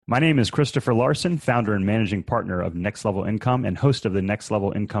My name is Christopher Larson, founder and managing partner of Next Level Income and host of the Next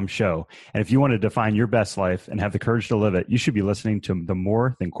Level Income Show. And if you want to define your best life and have the courage to live it, you should be listening to the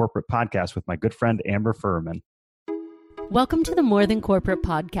More Than Corporate podcast with my good friend Amber Furman. Welcome to the More Than Corporate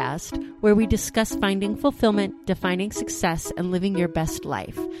podcast, where we discuss finding fulfillment, defining success, and living your best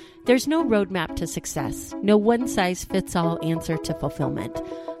life. There's no roadmap to success, no one-size-fits-all answer to fulfillment.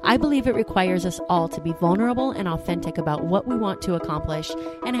 I believe it requires us all to be vulnerable and authentic about what we want to accomplish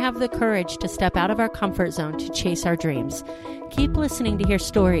and have the courage to step out of our comfort zone to chase our dreams. Keep listening to hear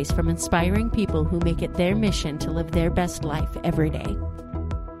stories from inspiring people who make it their mission to live their best life every day.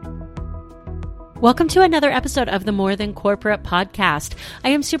 Welcome to another episode of the More Than Corporate podcast. I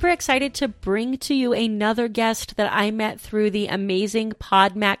am super excited to bring to you another guest that I met through the amazing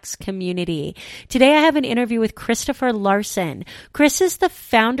PodMax community. Today I have an interview with Christopher Larson. Chris is the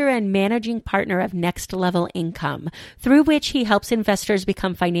founder and managing partner of Next Level Income, through which he helps investors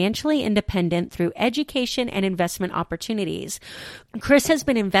become financially independent through education and investment opportunities. Chris has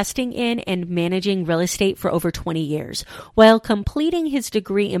been investing in and managing real estate for over 20 years. While completing his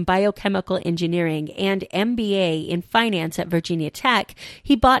degree in biochemical engineering and MBA in finance at Virginia Tech,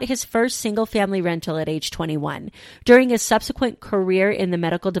 he bought his first single-family rental at age 21. During his subsequent career in the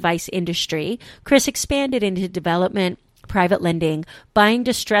medical device industry, Chris expanded into development, private lending, buying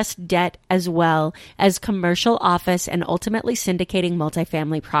distressed debt, as well as commercial office, and ultimately syndicating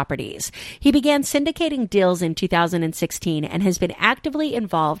multifamily properties. He began syndicating deals in 2016 and has been actively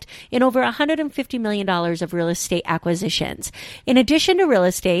involved in over $150 million of real estate acquisitions. In addition to real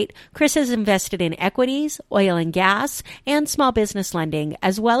estate, Chris has invested in equities, oil and gas, and small business lending,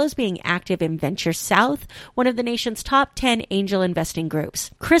 as well as being active in Venture South, one of the nation's top 10 angel investing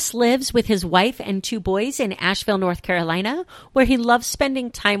groups. Chris lives with his wife and two boys in Asheville, North Carolina, where he loves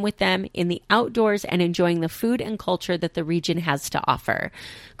spending time with them in the outdoors and enjoying the food and culture that the region has to offer.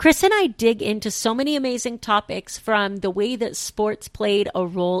 Chris and I dig into so many amazing topics, from the way that sports played a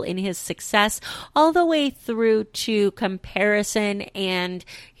role in his success, all the way through to comparison, and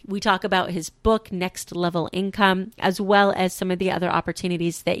we talk about his book, Next Level Income, as well as some of the other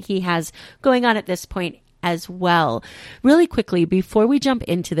opportunities that he has going on at this point as well. Really quickly, before we jump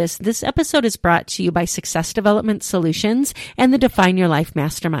into this episode is brought to you by Success Development Solutions and the Define Your Life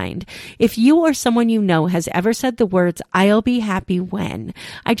Mastermind. If you or someone you know has ever said the words, "I'll be happy when,"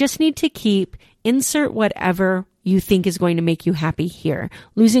 I just need to keep, insert whatever you think is going to make you happy here.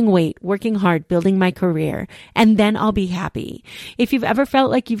 Losing weight, working hard, building my career, and then I'll be happy. If you've ever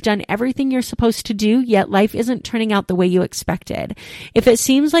felt like you've done everything you're supposed to do, yet life isn't turning out the way you expected. If it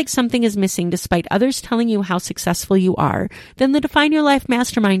seems like something is missing despite others telling you how successful you are, then the Define Your Life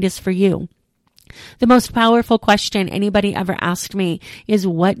Mastermind is for you. The most powerful question anybody ever asked me is,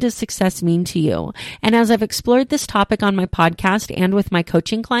 what does success mean to you? And as I've explored this topic on my podcast and with my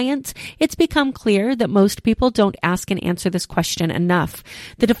coaching clients, it's become clear that most people don't ask and answer this question enough.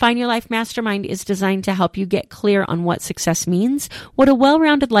 The Define Your Life Mastermind is designed to help you get clear on what success means, what a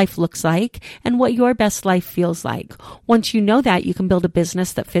well-rounded life looks like, and what your best life feels like. Once you know that, you can build a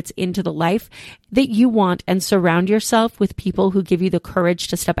business that fits into the life that you want and surround yourself with people who give you the courage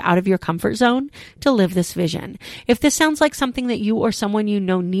to step out of your comfort zone to live this vision. If this sounds like something that you or someone you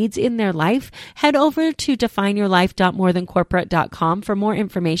know needs in their life, head over to defineyourlife.morethancorporate.com for more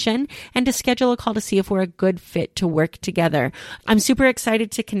information and to schedule a call to see if we're a good fit to work together. I'm super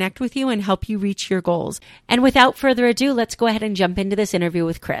excited to connect with you and help you reach your goals. And without further ado, let's go ahead and jump into this interview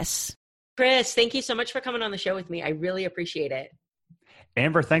with Chris. Chris, thank you so much for coming on the show with me. I really appreciate it.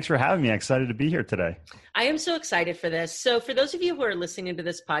 Amber, thanks for having me. I'm excited to be here today. I am so excited for this. So for those of you who are listening to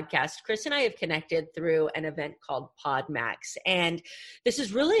this podcast, Chris and I have connected through an event called PodMax. And this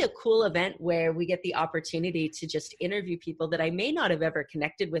is really a cool event where we get the opportunity to just interview people that I may not have ever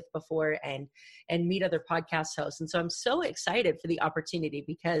connected with before and meet other podcast hosts. And so I'm so excited for the opportunity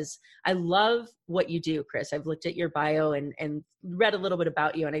because I love what you do, Chris. I've looked at your bio and read a little bit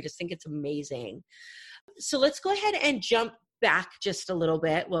about you, and I just think it's amazing. So let's go ahead and jump back just a little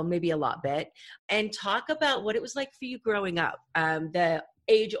bit, well, maybe a lot bit, and talk about what it was like for you growing up. The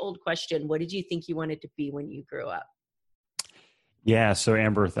age-old question, what did you think you wanted to be when you grew up? Yeah, so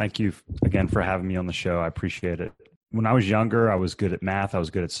Amber, thank you again for having me on the show. I appreciate it. When I was younger, I was good at math, I was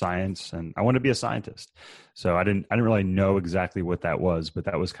good at science, and I wanted to be a scientist. So I didn't really know exactly what that was, but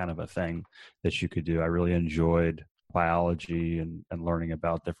that was kind of a thing that you could do. I really enjoyed biology and learning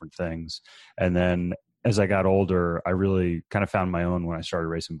about different things. And then as I got older, I really kind of found my own when I started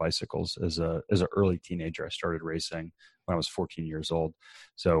racing bicycles. As an early teenager, I started racing when I was 14 years old.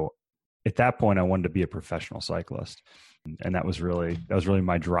 So at that point, I wanted to be a professional cyclist. And that was really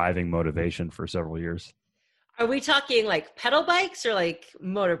my driving motivation for several years. Are we talking like pedal bikes or like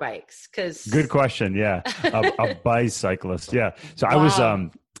motorbikes? Good Because question. Yeah. A bicyclist. Yeah. So I was, wow.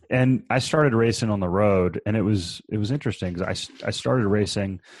 and I started racing on the road, and it was interesting because I started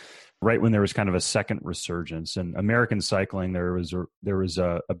racing right when there was kind of a second resurgence in American cycling. There was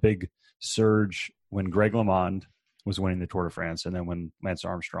a big surge when Greg LeMond was winning the Tour de France, and then when Lance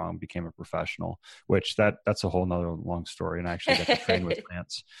Armstrong became a professional, which that's a whole nother long story. And I actually got to train with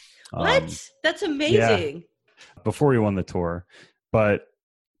Lance. What? That's Yeah, amazing. before he won the tour, but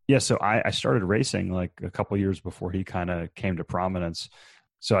yeah, so I started racing like a couple years before he kind of came to prominence.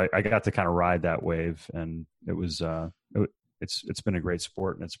 So I got to kind of ride that wave, and it's been a great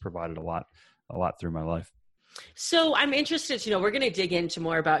sport, and it's provided a lot through my life. So I'm interested to know, we're going to dig into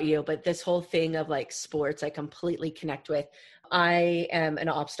more about you, but this whole thing of like sports, I completely connect with. I am an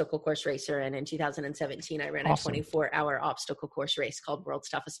obstacle course racer, and in 2017, I ran a Awesome. 24-hour obstacle course race called World's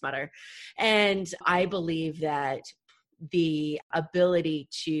Toughest Mudder. And I believe that the ability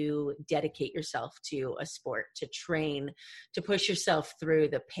to dedicate yourself to a sport, to train, to push yourself through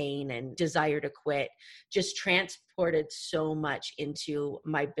the pain and desire to quit, just transported so much into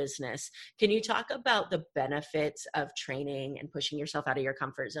my business. Can you talk about the benefits of training and pushing yourself out of your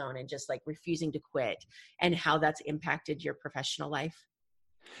comfort zone and just like refusing to quit, and how that's impacted your professional life?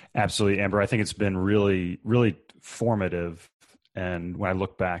 Absolutely, Amber. I think it's been really, really formative. And when I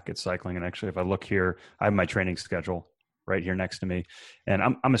look back at cycling, and actually, if I look here, I have my training schedule right here next to me, and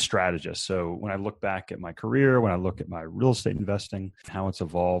I'm a strategist. So when I look back at my career, when I look at my real estate investing, how it's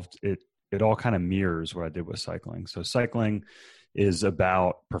evolved, it all kind of mirrors what I did with cycling. So cycling is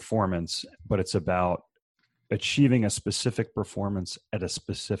about performance, but it's about achieving a specific performance at a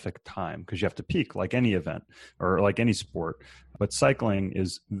specific time, because you have to peak like any event or like any sport. But cycling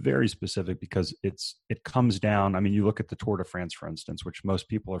is very specific because it comes down. I mean, you look at the Tour de France, for instance, which most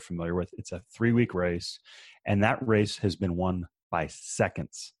people are familiar with. It's a 3-week race, and that race has been won by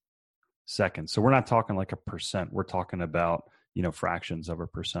seconds. So we're not talking like a percent. We're talking about, fractions of a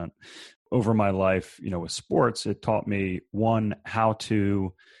percent. Over my life, with sports, it taught me, one, how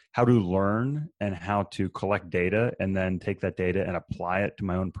to learn and how to collect data, and then take that data and apply it to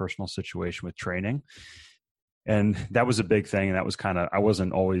my own personal situation with training. And that was a big thing. And that was I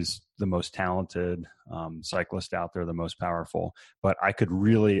wasn't always the most talented cyclist out there, the most powerful, but I could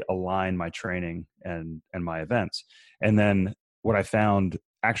really align my training and my events. And then what I found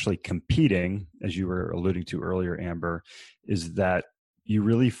actually competing, as you were alluding to earlier, Amber, is that you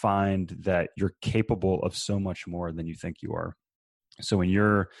really find that you're capable of so much more than you think you are. So when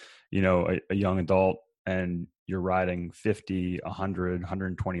you're, a young adult and you're riding 50, 100,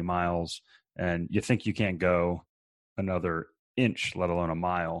 120 miles, and you think you can't go another inch, let alone a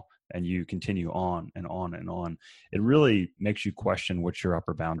mile, and you continue on and on and on, it really makes you question what your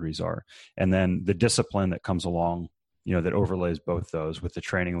upper boundaries are. And then the discipline that comes along, that overlays both those, with the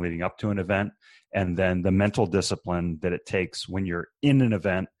training leading up to an event, and then the mental discipline that it takes when you're in an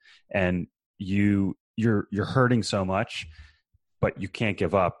event and you're hurting so much, but you can't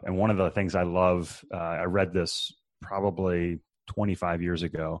give up. And one of the things I love, I read this probably 25 years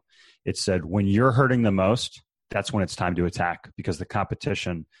ago. It said, when you're hurting the most, that's when it's time to attack, because the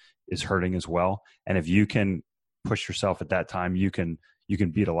competition is hurting as well. And if you can push yourself at that time, you can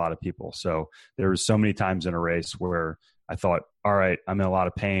beat a lot of people. So there was so many times in a race where I thought, all right, I'm in a lot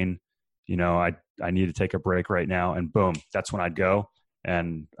of pain. I need to take a break right now. And boom, that's when I'd go.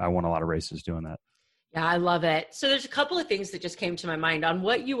 And I won a lot of races doing that. Yeah, I love it. So there's a couple of things that just came to my mind on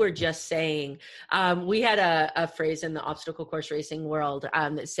what you were just saying. We had a phrase in the obstacle course racing world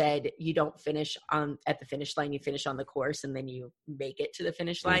that said, you don't finish at the finish line, you finish on the course, and then you make it to the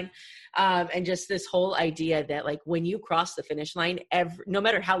finish line. And just this whole idea that like when you cross the finish line, no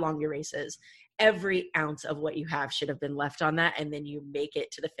matter how long your race is, every ounce of what you have should have been left on that. And then you make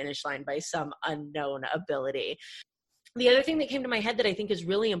it to the finish line by some unknown ability. The other thing that came to my head that I think is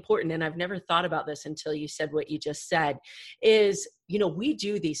really important, and I've never thought about this until you said what you just said, is, we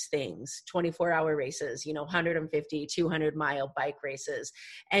do these things, 24-hour races, 150, 200-mile bike races,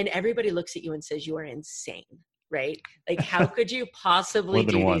 and everybody looks at you and says, you are insane, right? Like, how could you possibly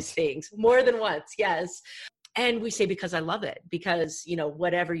do these things? More than once, yes. And we say, because I love it, because,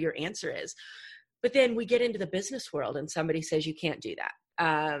 whatever your answer is. But then we get into the business world and somebody says, you can't do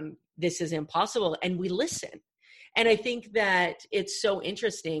that. This is impossible. And we listen. And I think that it's so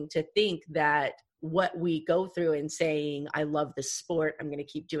interesting to think that what we go through in saying, I love this sport, I'm going to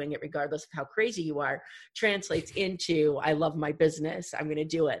keep doing it regardless of how crazy you are, translates into, I love my business, I'm going to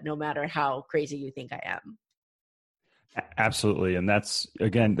do it no matter how crazy you think I am. Absolutely. And that's,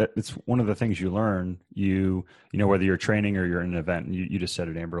 again, it's one of the things you learn, whether you're training or you're in an event, and you just said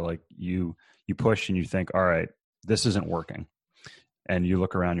it, Amber, like you you push and you think, all right, this isn't working. And you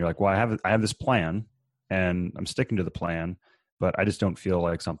look around, you're like, well, I have this plan and I'm sticking to the plan, but I just don't feel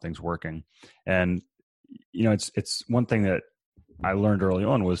like something's working. And, it's one thing that I learned early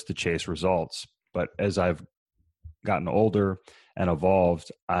on was to chase results. But as I've gotten older and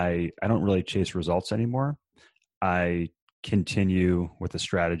evolved, I don't really chase results anymore. I continue with a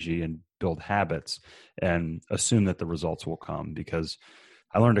strategy and build habits and assume that the results will come, because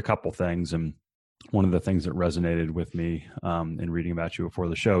I learned a couple things. And one of the things that resonated with me in reading about you before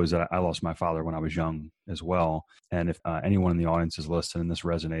the show is that I lost my father when I was young as well. And if anyone in the audience is listening and this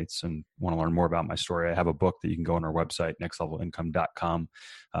resonates and want to learn more about my story, I have a book that you can go on our website, nextlevelincome.com,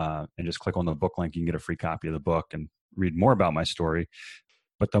 and just click on the book link. You can get a free copy of the book and read more about my story.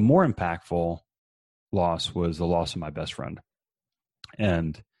 But the more impactful loss was the loss of my best friend.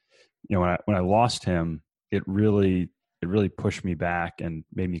 And, when I lost him, it really pushed me back and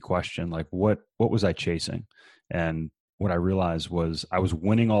made me question, like, what was I chasing? And what I realized was I was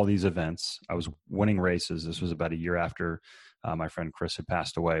winning all these events. I was winning races. This was about a year after my friend Chris had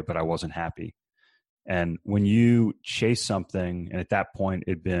passed away, but I wasn't happy. And when you chase something, and at that point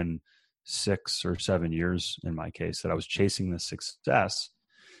it'd been 6 or 7 years in my case that I was chasing this success,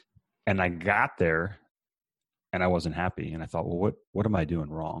 and I got there and I wasn't happy. And I thought, well, what am I doing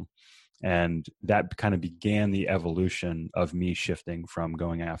wrong? And that kind of began the evolution of me shifting from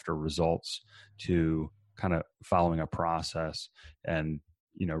going after results to kind of following a process and,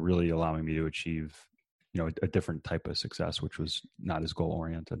 really allowing me to achieve, a different type of success, which was not as goal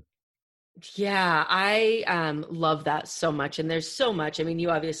oriented. Yeah, I love that so much. And there's so much. I mean, you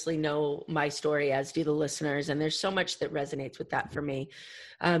obviously know my story, as do the listeners. And there's so much that resonates with that for me,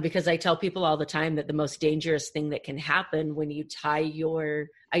 because I tell people all the time that the most dangerous thing that can happen when you tie your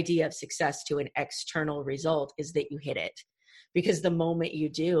idea of success to an external result is that you hit it. Because the moment you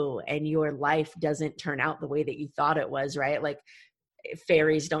do and your life doesn't turn out the way that you thought it was, right? Like,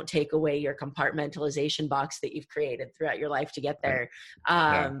 fairies don't take away your compartmentalization box that you've created throughout your life to get there.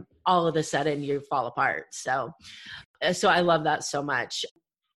 All of a sudden you fall apart. So I love that so much.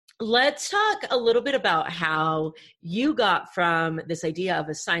 Let's talk a little bit about how you got from this idea of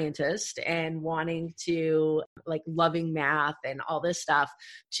a scientist and wanting to, like, loving math and all this stuff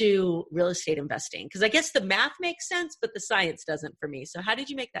to real estate investing. Because I guess the math makes sense, but the science doesn't for me. So how did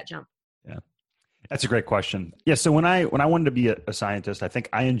you make that jump? Yeah. That's a great question. Yeah. So when I wanted to be a scientist, I think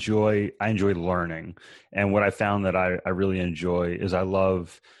I enjoy learning. And what I found that I really enjoy is I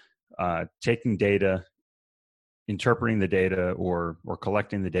love taking data, interpreting the data or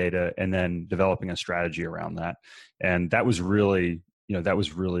collecting the data, and then developing a strategy around that. And that was really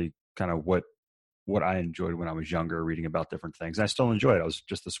kind of what I enjoyed when I was younger, reading about different things. And I still enjoy it. I was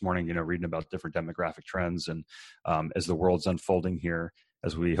just this morning, reading about different demographic trends. And as the world's unfolding here,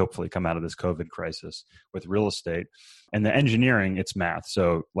 as we hopefully come out of this COVID crisis with real estate and the engineering, it's math.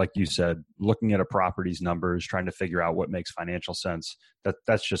 So like you said, looking at a property's numbers, trying to figure out what makes financial sense,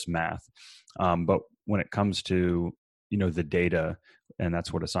 that's just math. But when it comes to, the data, and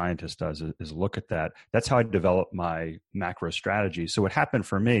that's what a scientist does is look at that. That's how I developed my macro strategy. So what happened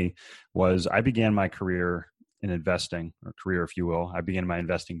for me was I began my career in investing, or career, if you will. I began my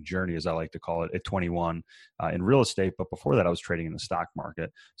investing journey, as I like to call it, at 21 in real estate. But before that, I was trading in the stock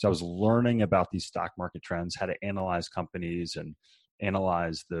market. So I was learning about these stock market trends, how to analyze companies and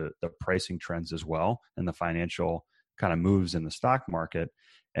analyze the pricing trends as well, and the financial kind of moves in the stock market.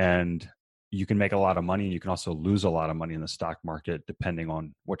 And you can make a lot of money, and you can also lose a lot of money in the stock market, depending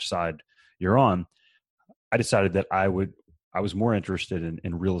on which side you're on. I decided that I was more interested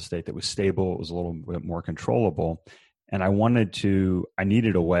in real estate that was stable. It was a little bit more controllable. And I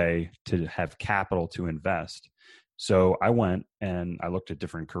needed a way to have capital to invest. So I went and I looked at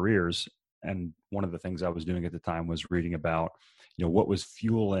different careers. And one of the things I was doing at the time was reading about, what was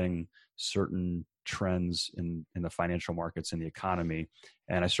fueling certain trends in the financial markets and the economy.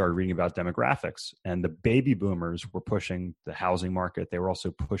 And I started reading about demographics, and the baby boomers were pushing the housing market. They were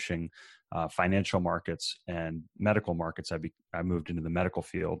also pushing financial markets and medical markets. I moved into the medical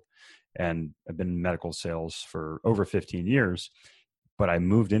field, and I've been in medical sales for over 15 years, but I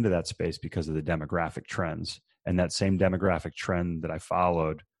moved into that space because of the demographic trends. And that same demographic trend that I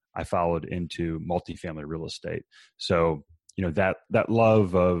followed into multifamily real estate. So that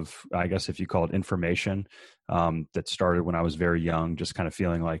love of, I guess if you call it information, that started when I was very young, just kind of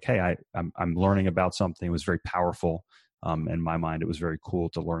feeling like, hey, I'm learning about something. It was very powerful. In my mind, it was very cool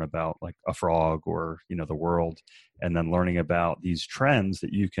to learn about, like, a frog or, the world, and then learning about these trends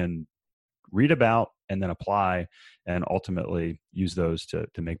that you can read about and then apply and ultimately use those to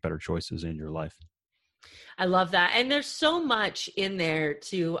make better choices in your life. I love that. And there's so much in there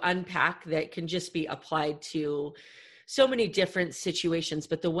to unpack that can just be applied to so many different situations.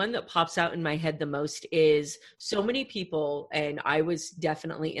 But the one that pops out in my head the most is so many people, and I was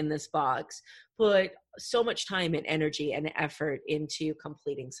definitely in this box, put so much time and energy and effort into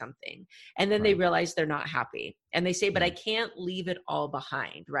completing something. And then they Right. realize they're not happy. And they say, but I Mhm. can't leave it all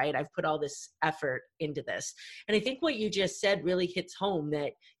behind, right? I've put all this effort into this. And I think what you just said really hits home,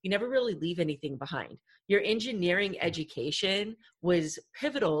 that you never really leave anything behind. Your engineering education was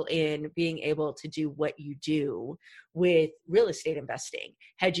pivotal in being able to do what you do with real estate investing.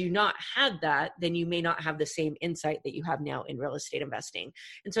 Had you not had that, then you may not have the same insight that you have now in real estate investing.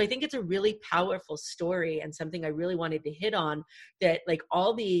 And so I think it's a really powerful story, and something I really wanted to hit on, that like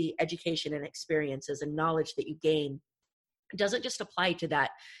all the education and experiences and knowledge that you gain doesn't just apply to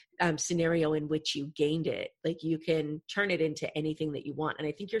that scenario in which you gained it. Like you can turn it into anything that you want. And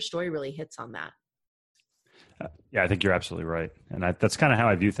I think your story really hits on that. Yeah, I think you're absolutely right. And that's kind of how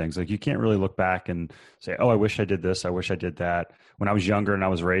I view things. Like you can't really look back and say, oh, I wish I did this. I wish I did that. When I was younger and I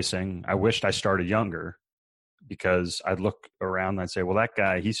was racing, I wished I started younger, because I'd look around and I'd say, well, that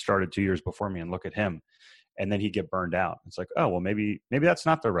guy, he started 2 years before me and look at him. And then he'd get burned out. It's like, oh, well, maybe that's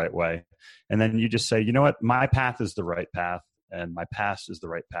not the right way. And then you just say, you know what, my path is the right path and my past is the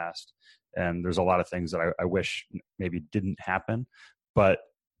right past. And there's a lot of things that I wish maybe didn't happen, but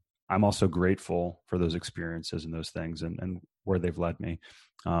I'm also grateful for those experiences and those things and where they've led me.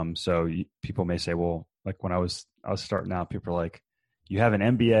 People may say, well, like when I was starting out, people are like, you have an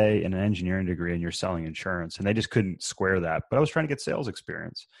MBA and an engineering degree and you're selling insurance, and they just couldn't square that. But I was trying to get sales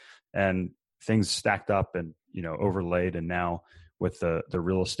experience, and things stacked up and, overlaid. And now with the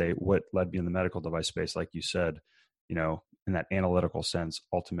real estate, what led me in the medical device space, like you said, in that analytical sense,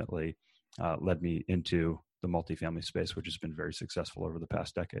 ultimately led me into the multifamily space, which has been very successful over the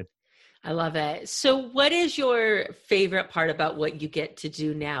past decade. I love it. So what is your favorite part about what you get to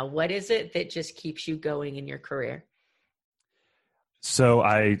do now? What is it that just keeps you going in your career? So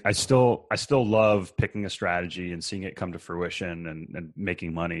I still love picking a strategy and seeing it come to fruition and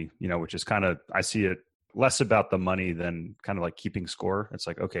making money, which is kind of, I see it less about the money than kind of like keeping score. It's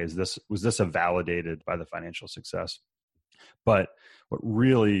like, okay, was this a validated by the financial success? But what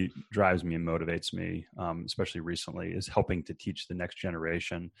really drives me and motivates me, especially recently, is helping to teach the next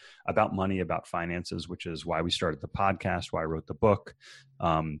generation about money, about finances, which is why we started the podcast, why I wrote the book.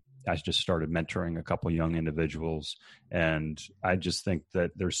 I just started mentoring a couple young individuals. And I just think that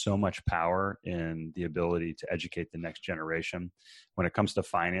there's so much power in the ability to educate the next generation. When it comes to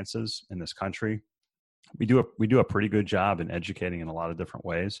finances in this country, we do a pretty good job in educating in a lot of different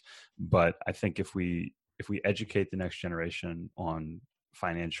ways. But I think if we educate the next generation on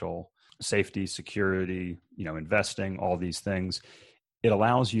financial safety, security, investing, all these things, it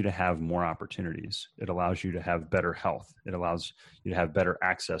allows you to have more opportunities. It allows you to have better health. It allows you to have better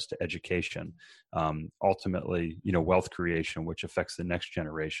access to education. Ultimately, wealth creation, which affects the next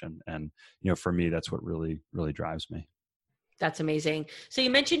generation. And, for me, that's what really, really drives me. That's amazing. So you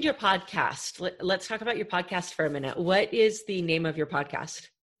mentioned your podcast. Let's talk about your podcast for a minute. What is the name of your podcast?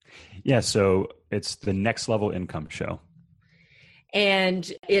 Yeah, so it's the Next Level Income Show.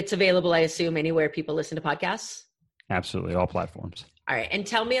 And it's available, I assume, anywhere people listen to podcasts? Absolutely, all platforms. All right. And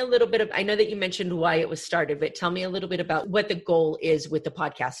tell me a little bit I know that you mentioned why it was started, but tell me a little bit about what the goal is with the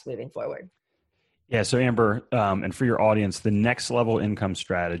podcast moving forward. Yeah, so Amber, and for your audience, the Next Level Income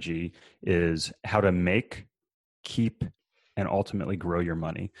strategy is how to make, keep, and ultimately grow your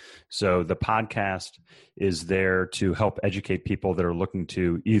money. So the podcast is there to help educate people that are looking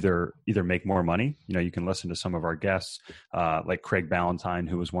to either make more money. You can listen to some of our guests, like Craig Ballantyne,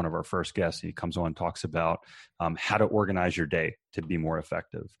 who was one of our first guests. He comes on and talks about how to organize your day to be more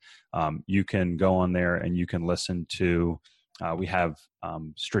effective. You can go on there and you can listen to we have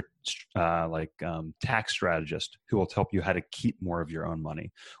tax strategists who will help you how to keep more of your own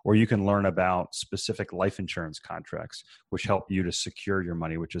money. Or you can learn about specific life insurance contracts, which help you to secure your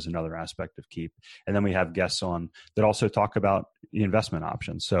money, which is another aspect of keep. And then we have guests on that also talk about the investment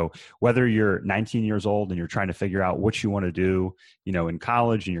options. So whether you're 19 years old and you're trying to figure out what you want to do, in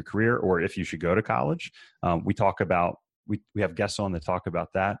college, in your career, or if you should go to college, we have guests on that talk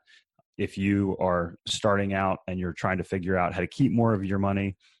about that. If you are starting out and you're trying to figure out how to keep more of your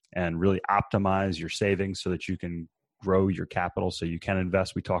money and really optimize your savings so that you can grow your capital so you can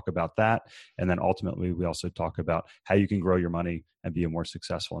invest, we talk about that. And then ultimately, we also talk about how you can grow your money and be a more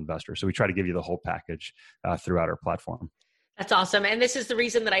successful investor. So we try to give you the whole package throughout our platform. That's awesome. And this is the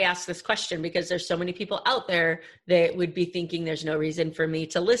reason that I asked this question, because there's so many people out there that would be thinking there's no reason for me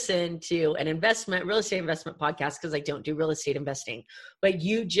to listen to an real estate investment podcast because I don't do real estate investing. But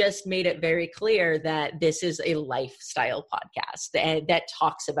you just made it very clear that this is a lifestyle podcast that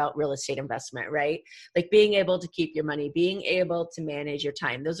talks about real estate investment, right? Like being able to keep your money, being able to manage your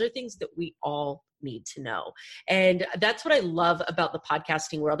time. Those are things that we all need to know. And that's what I love about the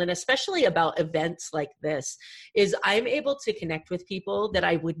podcasting world, and especially about events like this, is I'm able to connect with people that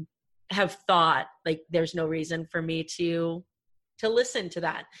I would have thought like there's no reason for me to listen to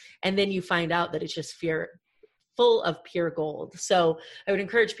that. And then you find out that it's just full of pure gold. So I would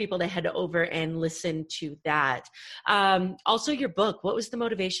encourage people to head over and listen to that. Also your book, what was the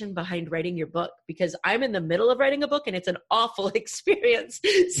motivation behind writing your book? Because I'm in the middle of writing a book and it's an awful experience.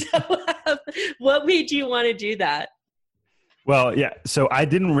 So what made you want to do that? Well, yeah. So I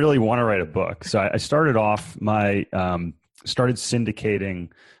didn't really want to write a book. So I started off started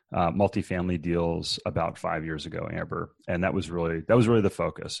syndicating multifamily deals about 5 years ago, Amber. And that was really the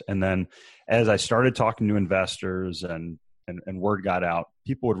focus. And then as I started talking to investors and word got out,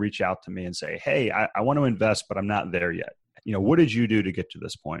 people would reach out to me and say, hey, I want to invest, but I'm not there yet. What did you do to get to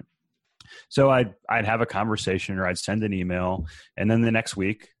this point? So I'd have a conversation, or I'd send an email, and then the next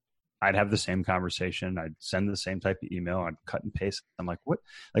week I'd have the same conversation. I'd send the same type of email. I'd cut and paste. I'm like, what?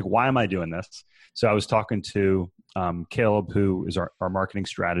 Like, why am I doing this? So I was talking to Caleb, who is our marketing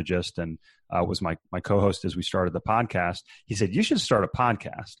strategist and was my co-host as we started the podcast. He said, you should start a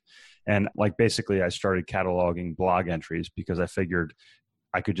podcast. And like, basically I started cataloging blog entries because I figured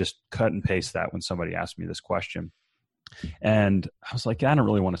I could just cut and paste that when somebody asked me this question. And I was like, I don't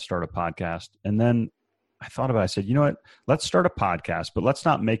really want to start a podcast. And then I thought about it. I said, you know what? Let's start a podcast, but let's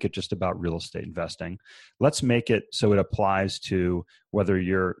not make it just about real estate investing. Let's make it so it applies to whether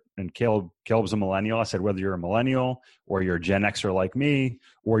and Caleb's a millennial. I said, whether you're a millennial or you're a Gen Xer like me,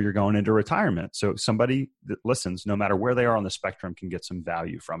 or you're going into retirement. So somebody that listens, no matter where they are on the spectrum, can get some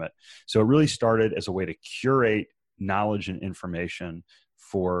value from it. So it really started as a way to curate knowledge and information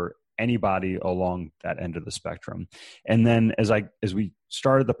for anybody along that end of the spectrum. And then as we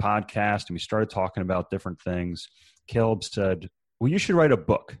started the podcast and we started talking about different things, Caleb said, well, you should write a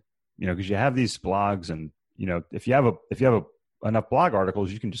book, because you have these blogs, and, if you have enough blog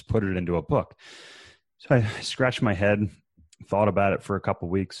articles, you can just put it into a book. So I scratched my head, thought about it for a couple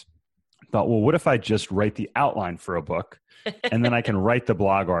of weeks, thought, well, what if I just write the outline for a book, and then I can write the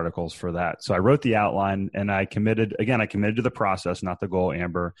blog articles for that? So I wrote the outline, and I committed to the process, not the goal,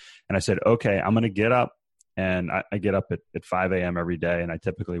 Amber. And I said, okay, I'm going to get up, and I get up at 5 a.m. every day, and I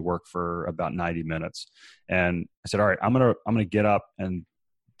typically work for about 90 minutes. And I said, all right, I'm going to get up, and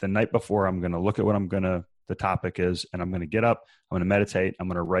the night before I'm going to look at what the topic is, and I'm going to get up, I'm going to meditate, I'm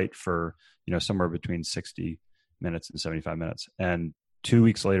going to write for, somewhere between 60 minutes and 75 minutes. And 2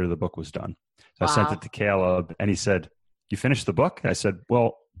 weeks later, the book was done. So Wow. I sent it to Caleb, and he said, you finished the book? I said,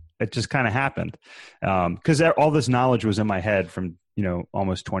 well, it just kind of happened. Because all this knowledge was in my head from,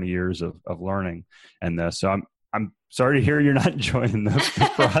 almost 20 years of learning and this. So I'm sorry to hear you're not enjoying the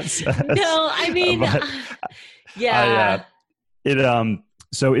process. No, I mean, yeah.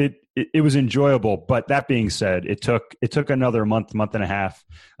 So it was enjoyable, but that being said, it took another month and a half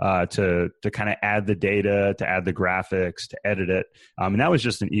to kind of add the data, to add the graphics, to edit it, and that was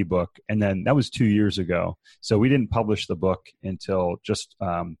just an ebook. And then that was 2 years ago, so we didn't publish the book until just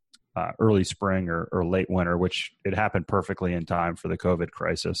early spring or late winter, which it happened perfectly in time for the COVID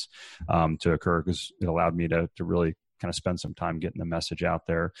crisis to occur, because it allowed me to really kind of spend some time getting the message out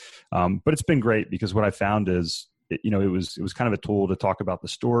there. But it's been great, because what I found is, it was kind of a tool to talk about the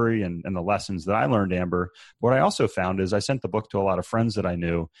story and the lessons that I learned, Amber. What I also found is I sent the book to a lot of friends that I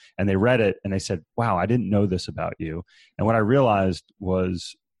knew, and they read it and they said, wow, I didn't know this about you. And what I realized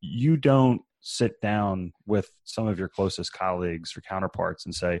was, you don't sit down with some of your closest colleagues or counterparts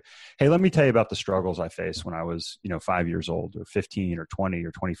and say, hey, let me tell you about the struggles I faced when I was, 5 years old, or 15 or 20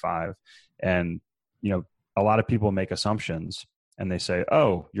 or 25. And, a lot of people make assumptions, and they say,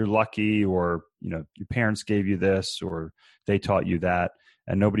 oh, you're lucky, or, your parents gave you this, or they taught you that.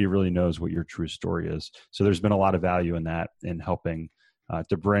 And nobody really knows what your true story is. So there's been a lot of value in that, in helping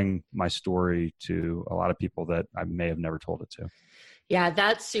to bring my story to a lot of people that I may have never told it to. Yeah,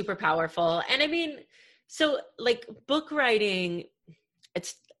 that's super powerful. And I mean, so like book writing,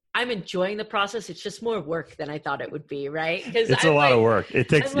 I'm enjoying the process. It's just more work than I thought it would be, right? Because it's a lot of work. It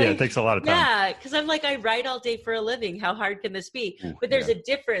takes a lot of time. Yeah, because I'm like, I write all day for a living. How hard can this be? But there's a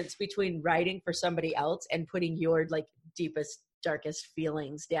difference between writing for somebody else and putting your like deepest darkest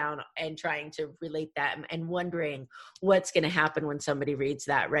feelings down and trying to relate that and wondering what's going to happen when somebody reads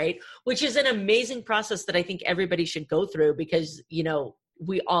that, right? Which is an amazing process that I think everybody should go through because, you know,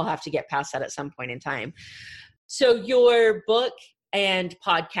 we all have to get past that at some point in time. So your book and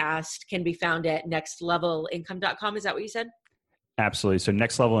podcast can be found at nextlevelincome.com. Is that what you said? Absolutely. So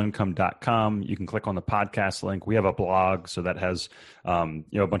nextlevelincome.com, you can click on the podcast link. We have a blog, so that has a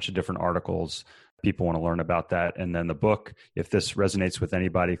bunch of different articles. People want to learn about that. And then the book, if this resonates with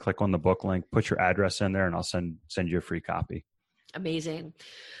anybody, click on the book link, put your address in there, and I'll send you a free copy. Amazing.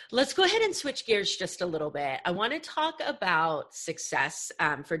 Let's go ahead and switch gears just a little bit. I want to talk about success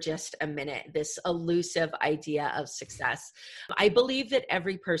for just a minute, this elusive idea of success. I believe that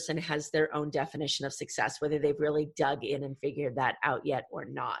every person has their own definition of success, whether they've really dug in and figured that out yet or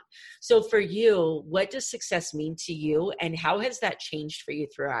not. So for you, what does success mean to you, and how has that changed for you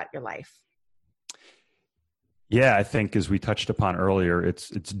throughout your life? Yeah, I think as we touched upon earlier, it's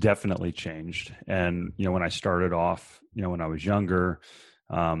definitely changed. And, you know, when I started off, you know, when I was younger,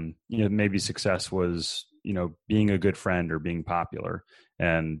 maybe success was, you know, being a good friend or being popular.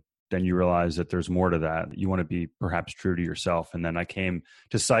 And then you realize that there's more to that. You want to be perhaps true to yourself. And then I came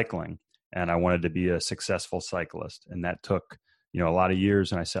to cycling and I wanted to be a successful cyclist. And that took, you know, a lot of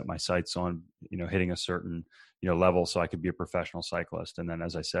years, and I set my sights on, you know, hitting a certain, you know, level so I could be a professional cyclist. And then,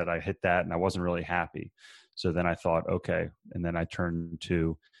 as I said, I hit that and I wasn't really happy. So then I thought, okay. And then I turned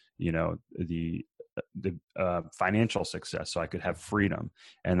to, you know, the financial success so I could have freedom.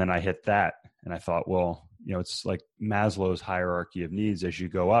 And then I hit that and I thought, well, you know, it's like Maslow's hierarchy of needs. As you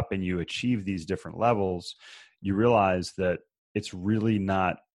go up and you achieve these different levels, you realize that it's really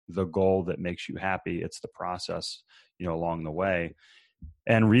not the goal that makes you happy. It's the process, you know, along the way.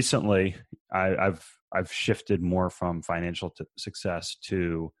 And recently I've shifted more from financial success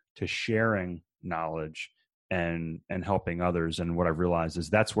to sharing knowledge and helping others. And what I've realized is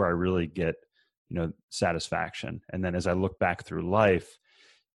that's where I really get, you know, satisfaction. And then as I look back through life,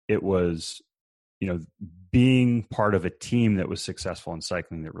 it was, you know, being part of a team that was successful in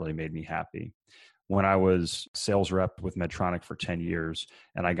cycling that really made me happy. When I was sales rep with Medtronic for 10 years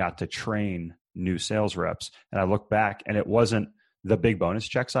and I got to train new sales reps, and I look back and it wasn't the big bonus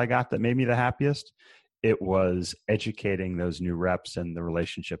checks I got that made me the happiest. It was educating those new reps and the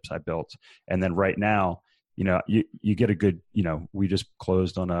relationships I built. And then right now, you know, you get a good, you know, we just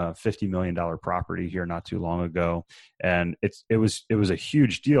closed on a $50 million property here not too long ago. And it was a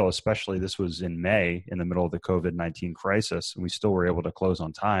huge deal, especially this was in May in the middle of the COVID-19 crisis. And we still were able to close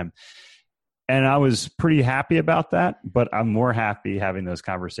on time. And I was pretty happy about that, but I'm more happy having those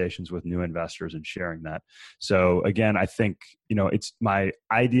conversations with new investors and sharing that. So again, I think, you know, it's my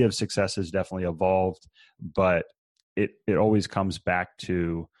idea of success has definitely evolved, but it always comes back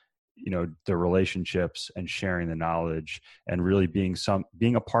to, you know, the relationships and sharing the knowledge and really being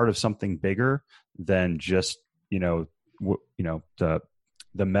a part of something bigger than just, you know, the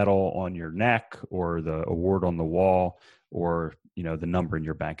medal on your neck or the award on the wall or, you know, the number in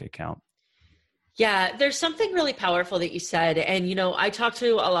your bank account. Yeah, there's something really powerful that you said. And, you know, I talk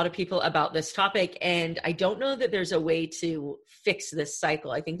to a lot of people about this topic, and I don't know that there's a way to fix this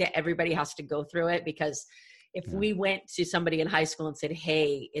cycle. I think that everybody has to go through it, because if we went to somebody in high school and said,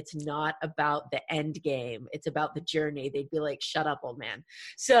 hey, it's not about the end game, it's about the journey, they'd be like, shut up, old man.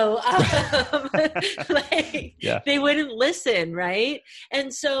 So they wouldn't listen, right?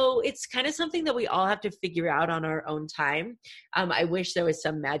 And so it's kind of something that we all have to figure out on our own time. I wish there was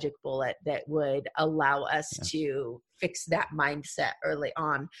some magic bullet that would allow us to fix that mindset early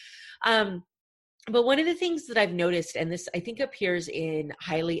on. But one of the things that I've noticed, and this I think appears in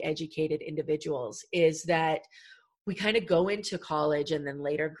highly educated individuals, is that we kind of go into college and then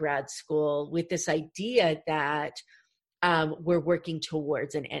later grad school with this idea that we're working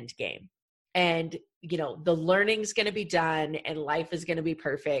towards an end game. And, you know, the learning's going to be done and life is going to be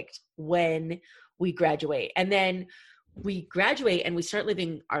perfect when we graduate. And then we graduate and we start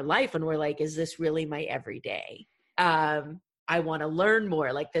living our life and we're like, is this really my everyday? I want to learn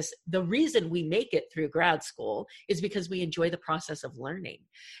more like this. The reason we make it through grad school is because we enjoy the process of learning.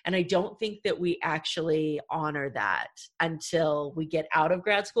 And I don't think that we actually honor that until we get out of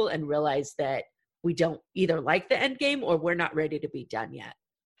grad school and realize that we don't either like the end game or we're not ready to be done yet.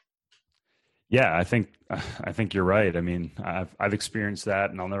 Yeah, I think you're right. I mean, I've experienced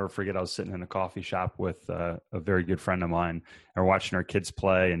that, and I'll never forget. I was sitting in a coffee shop with a very good friend of mine, and we're watching our kids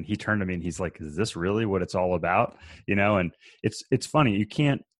play, and he turned to me and he's like, "Is this really what it's all about?" You know, and it's funny. You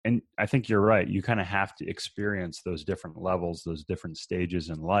can't, and I think you're right. You kind of have to experience those different levels, those different stages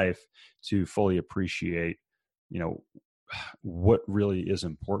in life to fully appreciate, you know, what really is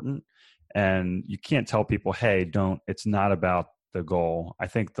important. And you can't tell people, hey, it's not about the goal. I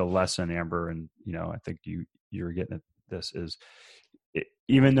think the lesson, Amber, and I think you're getting at this, is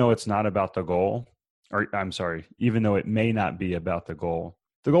even though it's not about the goal, or I'm sorry, even though it may not be about the goal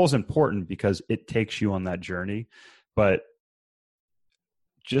is important because it takes you on that journey, but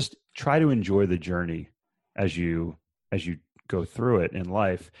just try to enjoy the journey as you go through it in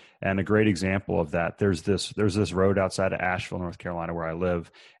life. And a great example of that, there's this road outside of Asheville, North Carolina, where I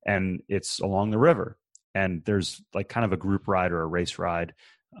live, and it's along the river. And there's like kind of a group ride or a race ride,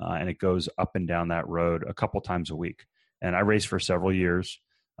 and it goes up and down that road a couple times a week. And I raced for several years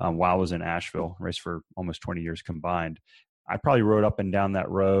while I was in Asheville, raced for almost 20 years combined. I probably rode up and down that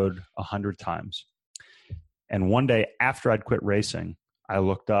road 100 times. And one day after I'd quit racing, I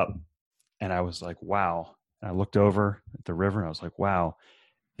looked up and I was like, wow. And I looked over at the river and I was like, wow.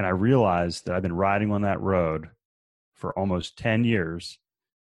 And I realized that I've been riding on that road for almost 10 years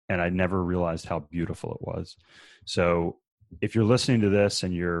and I never realized how beautiful it was. So if you're listening to this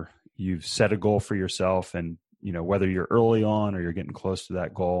and you've set a goal for yourself, and whether you're early on or you're getting close to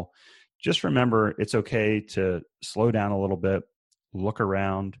that goal, just remember it's okay to slow down a little bit, look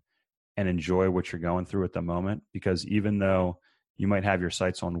around, and enjoy what you're going through at the moment. Because even though you might have your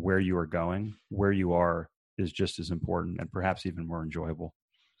sights on where you are going, where you are is just as important and perhaps even more enjoyable.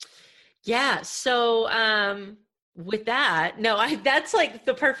 Yeah. So, with that, that's like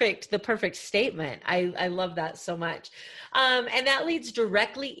the perfect statement. I love that so much. And that leads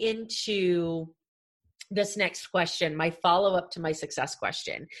directly into this next question, my follow-up to my success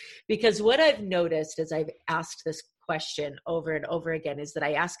question, because what I've noticed as I've asked this question over and over again is that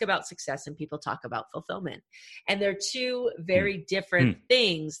I ask about success and people talk about fulfillment. And they're two very different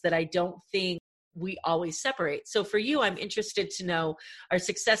things that I don't think we always separate. So for you, I'm interested to know, are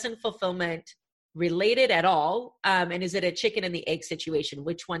success and fulfillment related at all? And is it a chicken and the egg situation?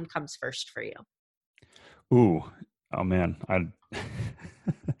 Which one comes first for you? Ooh, oh man. I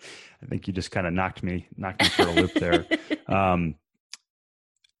think you just kind of knocked me for a loop there.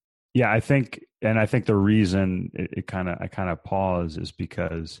 Yeah, I think the reason I kind of pause is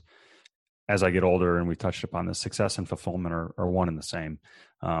because as I get older, and we touched upon this, success and fulfillment are one and the same,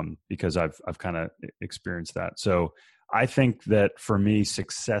 because I've kind of experienced that. So I think that for me,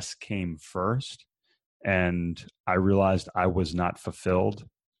 success came first, and I realized I was not fulfilled,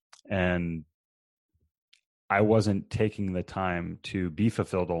 and I wasn't taking the time to be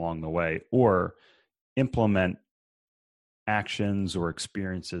fulfilled along the way or implement actions or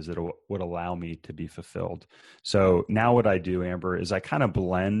experiences that would allow me to be fulfilled. So now what I do, Amber, is I kind of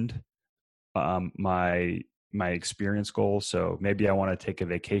blend my experience goals. So maybe I want to take a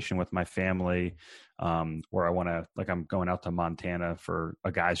vacation with my family, or I want to, like, I'm going out to Montana for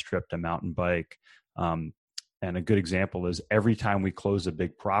a guy's trip to mountain bike. And a good example is every time we close a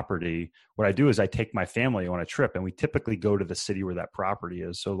big property, what I do is I take my family on a trip, and we typically go to the city where that property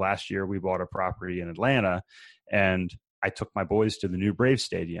is. So last year we bought a property in Atlanta, and I took my boys to the new Braves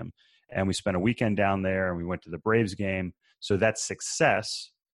stadium, and we spent a weekend down there, and we went to the Braves game. So that's success.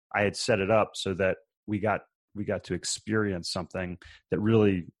 I had set it up so that we got to experience something that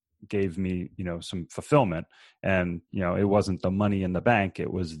really gave me, some fulfillment. And, it wasn't the money in the bank.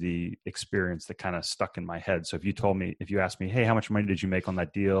 It was the experience that kind of stuck in my head. So if you asked me, hey, how much money did you make on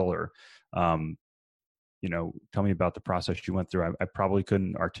that deal? Or, tell me about the process you went through. I probably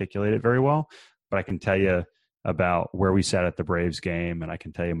couldn't articulate it very well, but I can tell you about where we sat at the Braves game. And I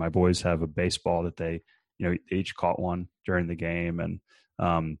can tell you my boys have a baseball that they each caught one during the game. And,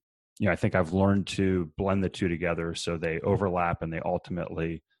 I think I've learned to blend the two together so they overlap and they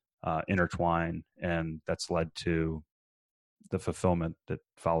ultimately intertwine, and that's led to the fulfillment that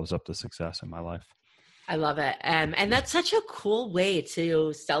follows up the success in my life. I love it. And that's such a cool way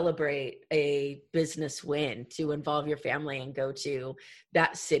to celebrate a business win, to involve your family and go to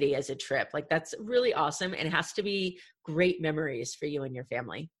that city as a trip. Like, that's really awesome. And it has to be great memories for you and your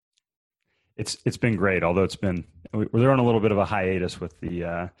family. It's been great, although we're on a little bit of a hiatus with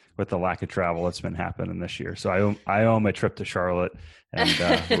the lack of travel that's been happening this year. So I owe my trip to Charlotte, and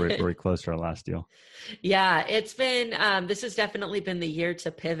we're close to our last deal. Yeah, it's been this has definitely been the year to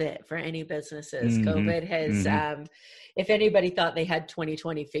pivot for any businesses. COVID has, if anybody thought they had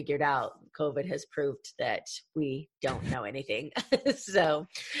 2020 figured out, COVID has proved that we don't know anything. So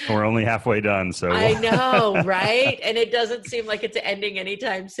we're only halfway done. So I know, right? And it doesn't seem like it's ending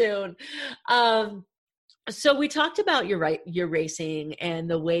anytime soon. So we talked about your racing and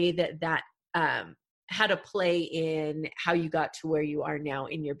the way that had a play in how you got to where you are now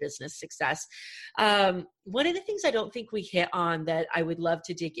in your business success. One of the things I don't think we hit on that I would love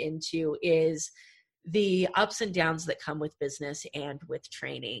to dig into is the ups and downs that come with business and with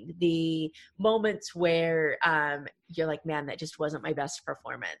training, the moments where you're like, man, that just wasn't my best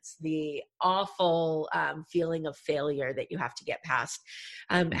performance, the awful feeling of failure that you have to get past.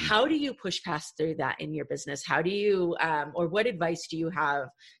 How do you push past through that in your business? How do you, or what advice do you have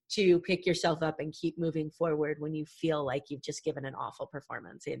to pick yourself up and keep moving forward when you feel like you've just given an awful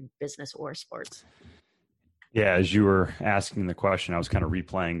performance in business or sports? Yeah, as you were asking the question, I was kind of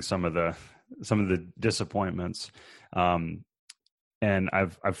replaying some of the disappointments, and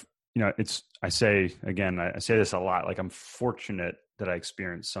I've I say this a lot. Like, I'm fortunate that I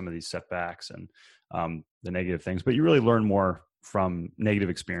experienced some of these setbacks and the negative things, but you really learn more from negative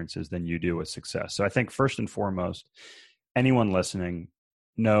experiences than you do with success. So I think first and foremost, anyone listening,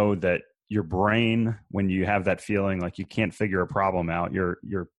 know that your brain, when you have that feeling like you can't figure a problem out,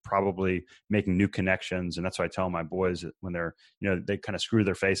 you're probably making new connections. And that's what I tell my boys when they're, they kind of screw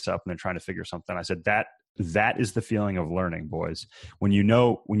their face up and they're trying to figure something. I said, that is the feeling of learning, boys. When you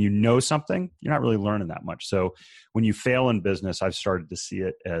know something, you're not really learning that much. So when you fail in business, I've started to see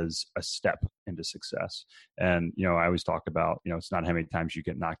it as a step into success. And, I always talk about, it's not how many times you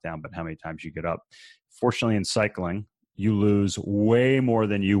get knocked down, but how many times you get up. Fortunately, in cycling, you lose way more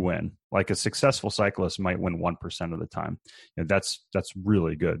than you win. Like, a successful cyclist might win 1% of the time. That's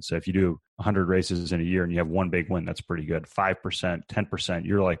really good. So if you do 100 races in a year and you have one big win, that's pretty good. 5%, 10%,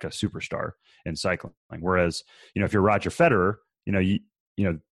 you're like a superstar in cycling. Whereas, if you're Roger Federer,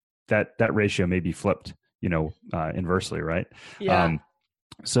 that ratio may be flipped, inversely, right? Yeah.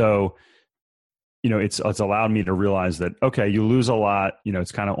 So it's allowed me to realize that, okay, you lose a lot,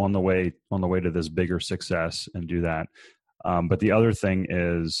 it's kind of on the way to this bigger success, and do that. But the other thing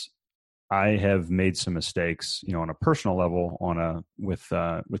is, I have made some mistakes, on a personal level, with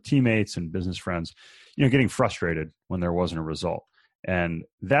teammates and business friends, getting frustrated when there wasn't a result. And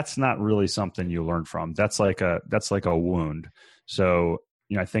that's not really something you learn from. That's like a wound. So,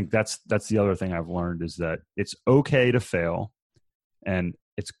 I think that's the other thing I've learned, is that it's okay to fail, and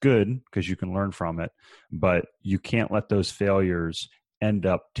it's good because you can learn from it, but you can't let those failures end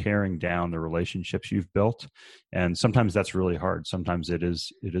up tearing down the relationships you've built. And sometimes that's really hard. Sometimes it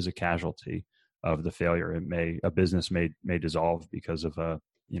is a casualty of the failure. A business may dissolve because of a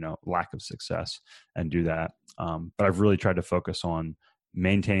lack of success, and do that. But I've really tried to focus on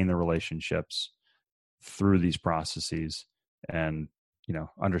maintaining the relationships through these processes, and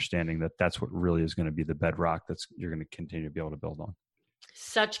understanding that that's what really is going to be the bedrock that's you're going to continue to be able to build on.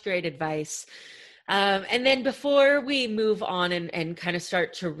 Such great advice. And then before we move on and kind of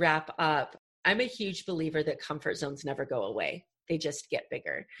start to wrap up, I'm a huge believer that comfort zones never go away. They just get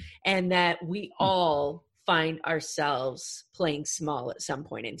bigger, and that we all find ourselves playing small at some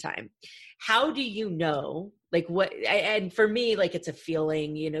point in time. How do you know, like, what, and for me, like, it's a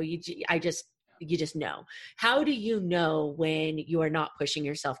feeling, you just know. How do you know when you are not pushing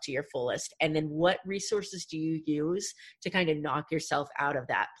yourself to your fullest? And then what resources do you use to kind of knock yourself out of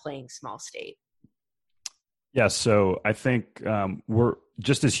that playing small state? Yeah. So I think we're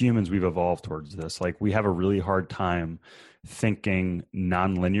just, as humans, we've evolved towards this. Like, we have a really hard time thinking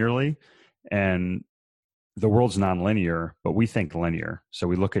non-linearly, and the world's non-linear, but we think linear. So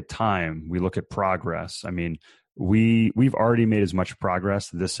we look at time, we look at progress. I mean, we've already made as much progress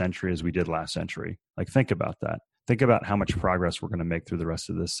this century as we did last century. Like, think about that. Think about how much progress we're going to make through the rest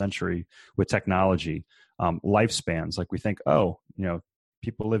of this century with technology. Lifespans, like, we think,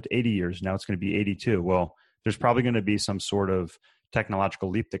 people lived 80 years, now it's going to be 82. Well, there's probably going to be some sort of technological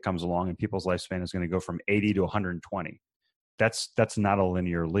leap that comes along, and people's lifespan is going to go from 80 to 120. That's not a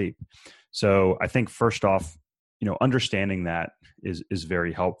linear leap. So I think, first off, understanding that is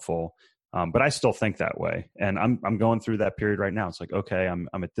very helpful. But I still think that way, and I'm going through that period right now. It's like, okay,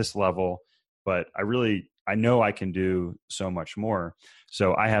 I'm at this level, but I know I can do so much more.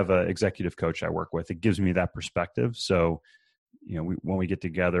 So I have an executive coach I work with. It gives me that perspective. So, when we get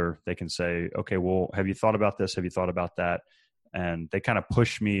together, they can say, okay, well, have you thought about this? Have you thought about that? And they kind of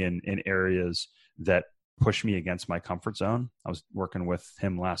push me in areas that push me against my comfort zone. I was working with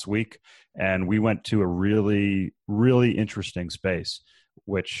him last week, and we went to a really, really interesting space,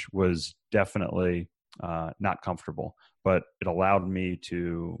 which was definitely not comfortable, but it allowed me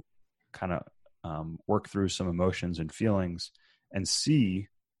to kind of work through some emotions and feelings, and see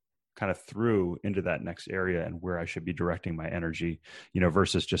kind of through into that next area and where I should be directing my energy,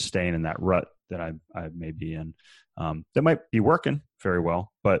 versus just staying in that rut that I may be in. That might be working very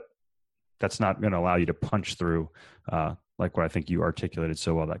well, but that's not going to allow you to punch through, like what I think you articulated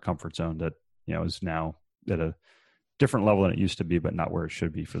so well, that comfort zone that, is now at a different level than it used to be, but not where it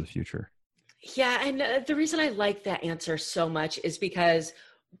should be for the future. Yeah. And the reason I like that answer so much is because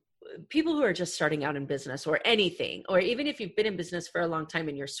people who are just starting out in business or anything, or even if you've been in business for a long time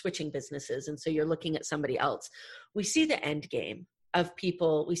and you're switching businesses, and so you're looking at somebody else, we see the end game of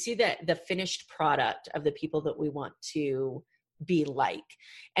people. We see that the finished product of the people that we want to be like.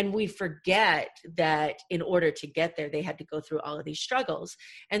 And we forget that in order to get there, they had to go through all of these struggles.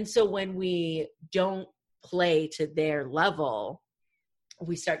 And so when we don't play to their level,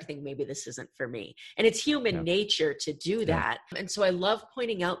 we start to think maybe this isn't for me. And it's human nature to do that. And so I love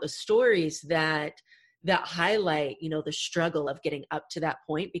pointing out the stories that highlight, the struggle of getting up to that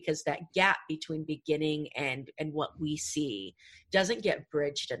point, because that gap between beginning and what we see doesn't get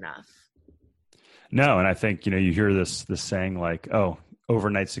bridged enough. No, and I think, you hear this saying like, oh,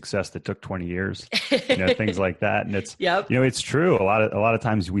 overnight success that took 20 years, things like that. And it's, it's true. A lot of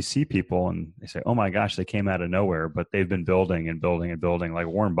times we see people and they say, oh my gosh, they came out of nowhere, but they've been building and building and building. Like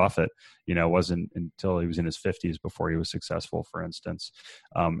Warren Buffett, wasn't until he was in his 50s before he was successful, for instance.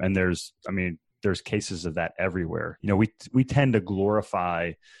 And there's cases of that everywhere. We tend to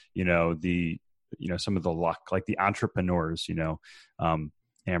glorify, some of the luck, like the entrepreneurs,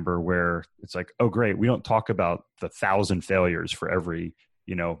 Amber, where it's like, oh, great. We don't talk about the 1,000 failures for every,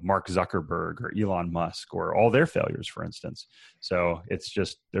 Mark Zuckerberg or Elon Musk or all their failures, for instance. So it's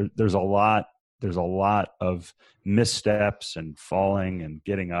just, there's a lot of missteps and falling and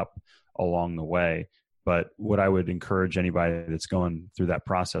getting up along the way. But what I would encourage anybody that's going through that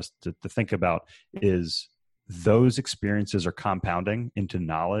process to think about is those experiences are compounding into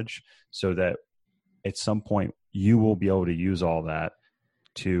knowledge, so that at some point you will be able to use all that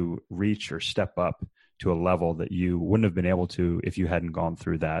to reach or step up to a level that you wouldn't have been able to if you hadn't gone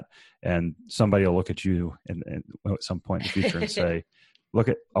through that. And somebody will look at you and at some point in the future and say, oh,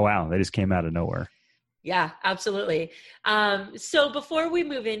 wow, they just came out of nowhere. Yeah, absolutely. So before we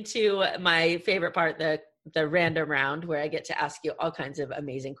move into my favorite part, the random round, where I get to ask you all kinds of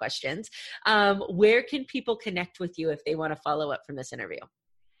amazing questions, where can people connect with you if they want to follow up from this interview?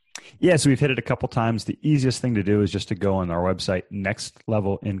 Yeah, so we've hit it a couple times. The easiest thing to do is just to go on our website,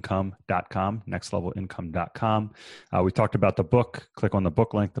 nextlevelincome.com, nextlevelincome.com. We talked about the book. Click on the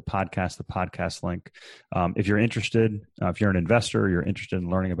book link, the podcast link. If you're interested, if you're an investor, you're interested in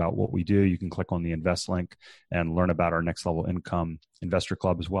learning about what we do, you can click on the invest link and learn about our Next Level Income Investor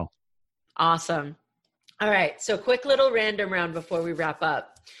Club as well. Awesome. All right. So quick little random round before we wrap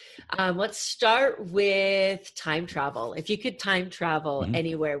up. Let's start with time travel. If you could time travel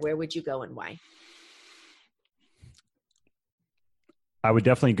anywhere, where would you go and why? I would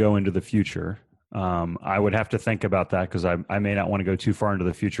definitely go into the future. I would have to think about that because I may not want to go too far into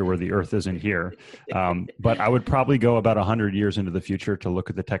the future where the earth isn't here. But I would probably go about 100 years into the future to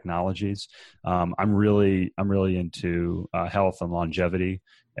look at the technologies. I'm really into health and longevity.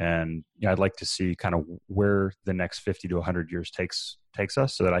 And I'd like to see kind of where the next 50 to 100 years takes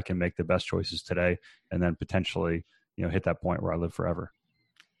us, so that I can make the best choices today and then potentially, hit that point where I live forever.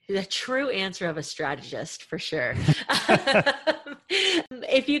 The true answer of a strategist, for sure.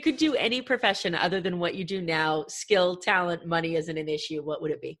 If you could do any profession other than what you do now, skill, talent, money isn't an issue, what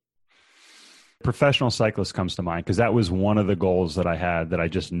would it be? Professional cyclist comes to mind, because that was one of the goals that I had that I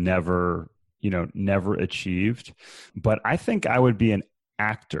just never achieved. But I think I would be an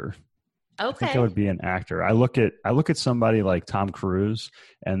actor. Okay. I think I would be an actor. I look at somebody like Tom Cruise,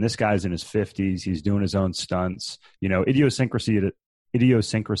 and this guy's in his 50s. He's doing his own stunts.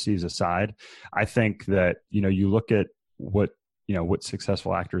 Idiosyncrasies aside, I think that you look at what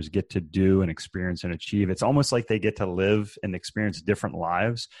successful actors get to do and experience and achieve. It's almost like they get to live and experience different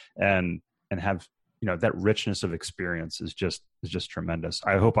lives and have that richness of experience is just tremendous.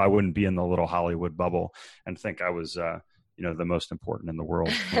 I hope I wouldn't be in the little Hollywood bubble and think I was the most important in the world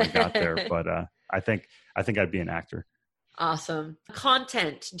when I got there. But I think I'd be an actor. Awesome.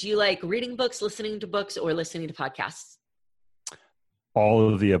 Content. Do you like reading books, listening to books, or listening to podcasts?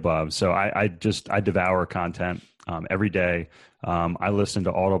 All of the above. So I devour content every day. I listen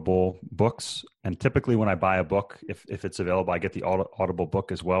to Audible books, and typically when I buy a book, if it's available, I get the Audible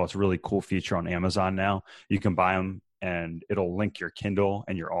book as well. It's a really cool feature on Amazon now. You can buy them and it'll link your Kindle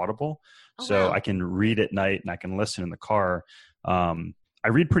and your Audible. So I can read at night and I can listen in the car. I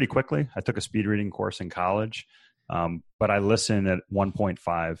read pretty quickly. I took a speed reading course in college, but I listen at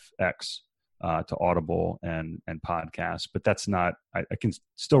 1.5x to Audible and podcasts. But that's not, I can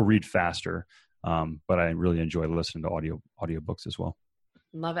still read faster, but I really enjoy listening to audiobooks as well.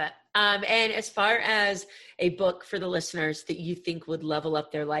 Love it. And as far as a book for the listeners that you think would level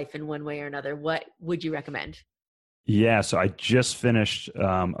up their life in one way or another, what would you recommend? Yeah, so I just finished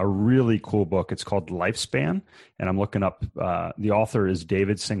a really cool book. It's called Lifespan, and I'm looking up, the author is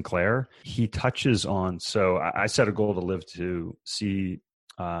David Sinclair. He touches on, so I set a goal to live to see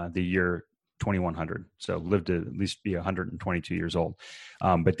the year 2100. So lived to at least be 122 years old.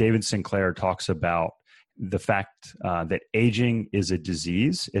 But David Sinclair talks about the fact that aging is a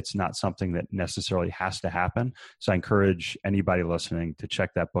disease. It's not something that necessarily has to happen. So I encourage anybody listening to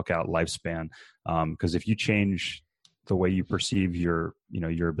check that book out, Lifespan, because if you change the way you perceive your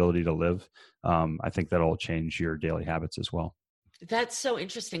ability to live, I think that'll change your daily habits as well. That's so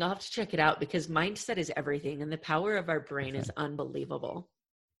interesting. I'll have to check it out because mindset is everything, and the power of our brain is unbelievable.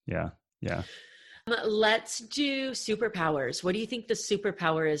 Yeah. Let's do superpowers. What do you think the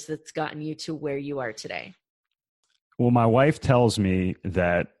superpower is that's gotten you to where you are today? Well, my wife tells me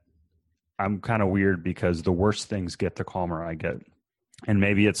that I'm kind of weird because the worse things get, the calmer I get. And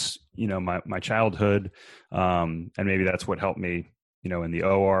maybe it's, my childhood. And maybe that's what helped me, in the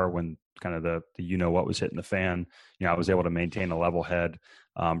OR when kind of the what was hitting the fan. I was able to maintain a level head.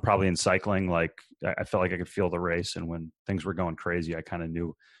 Probably in cycling, like I felt like I could feel the race, and when things were going crazy, I kind of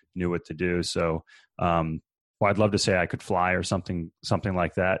knew what to do. So, I'd love to say I could fly or something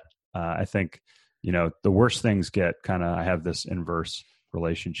like that. I think, the worse things get, I have this inverse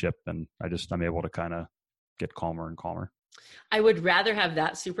relationship, and I'm able to kind of get calmer and calmer. I would rather have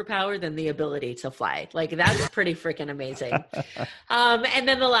that superpower than the ability to fly. Like, that's pretty freaking amazing. And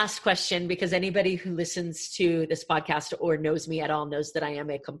then the last question, because anybody who listens to this podcast or knows me at all knows that I am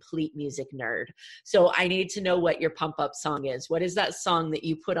a complete music nerd. So I need to know what your pump up song is. What is that song that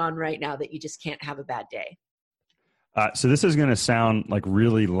you put on right now that you just can't have a bad day? So this is going to sound like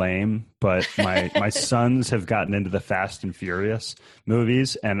really lame, but my sons have gotten into the Fast and Furious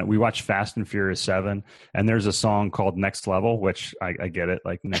movies, and we watched Fast and Furious 7, and there's a song called Next Level, which I get it,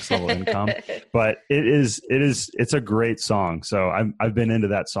 like Next Level Income, but it's a great song. So I've been into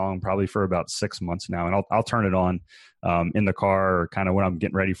that song probably for about 6 months now, and I'll turn it on in the car or kind of when I'm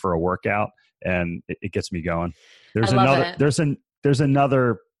getting ready for a workout, and it gets me going. There's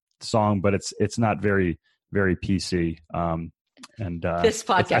another song, but it's not very PC. This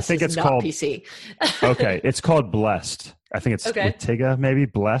podcast I think it's called PC. Okay. It's called Blessed. I think it's with Tyga, maybe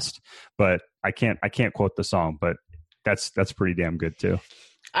Blessed, but I can't quote the song, but that's pretty damn good too.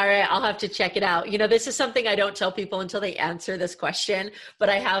 All right. I'll have to check it out. This is something I don't tell people until they answer this question, but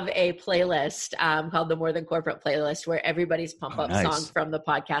I have a playlist called the More Than Corporate playlist where everybody's pump up song from the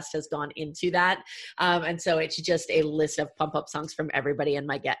podcast has gone into that. And so it's just a list of pump up songs from everybody in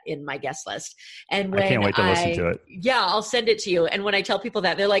my guest list. And when I can't wait to listen to it. Yeah, I'll send it to you. And when I tell people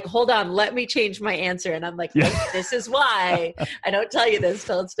that, they're like, hold on, let me change my answer. And I'm like, this is why I don't tell you this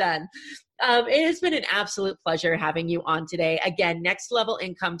till it's done. It has been an absolute pleasure having you on today. Again,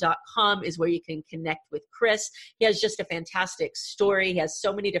 nextlevelincome.com is where you can connect with Chris. He has just a fantastic story. He has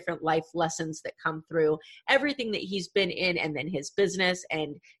so many different life lessons that come through everything that he's been in, and then his business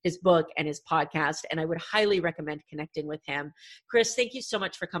and his book and his podcast. And I would highly recommend connecting with him. Chris, thank you so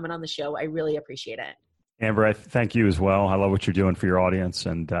much for coming on the show. I really appreciate it. Amber, I thank you as well. I love what you're doing for your audience,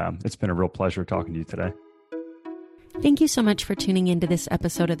 and it's been a real pleasure talking to you today. Thank you so much for tuning into this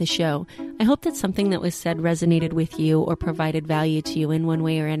episode of the show. I hope that something that was said resonated with you or provided value to you in one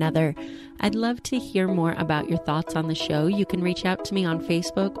way or another. I'd love to hear more about your thoughts on the show. You can reach out to me on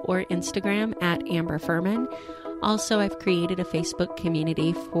Facebook or Instagram at Amber Furman. Also, I've created a Facebook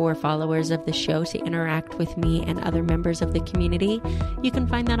community for followers of the show to interact with me and other members of the community. You can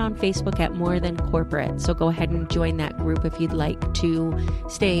find that on Facebook at More Than Corporate. So go ahead and join that group if you'd like to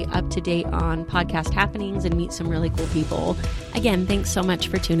stay up to date on podcast happenings and meet some really cool people. Again, thanks so much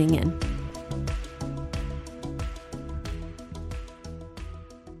for tuning in.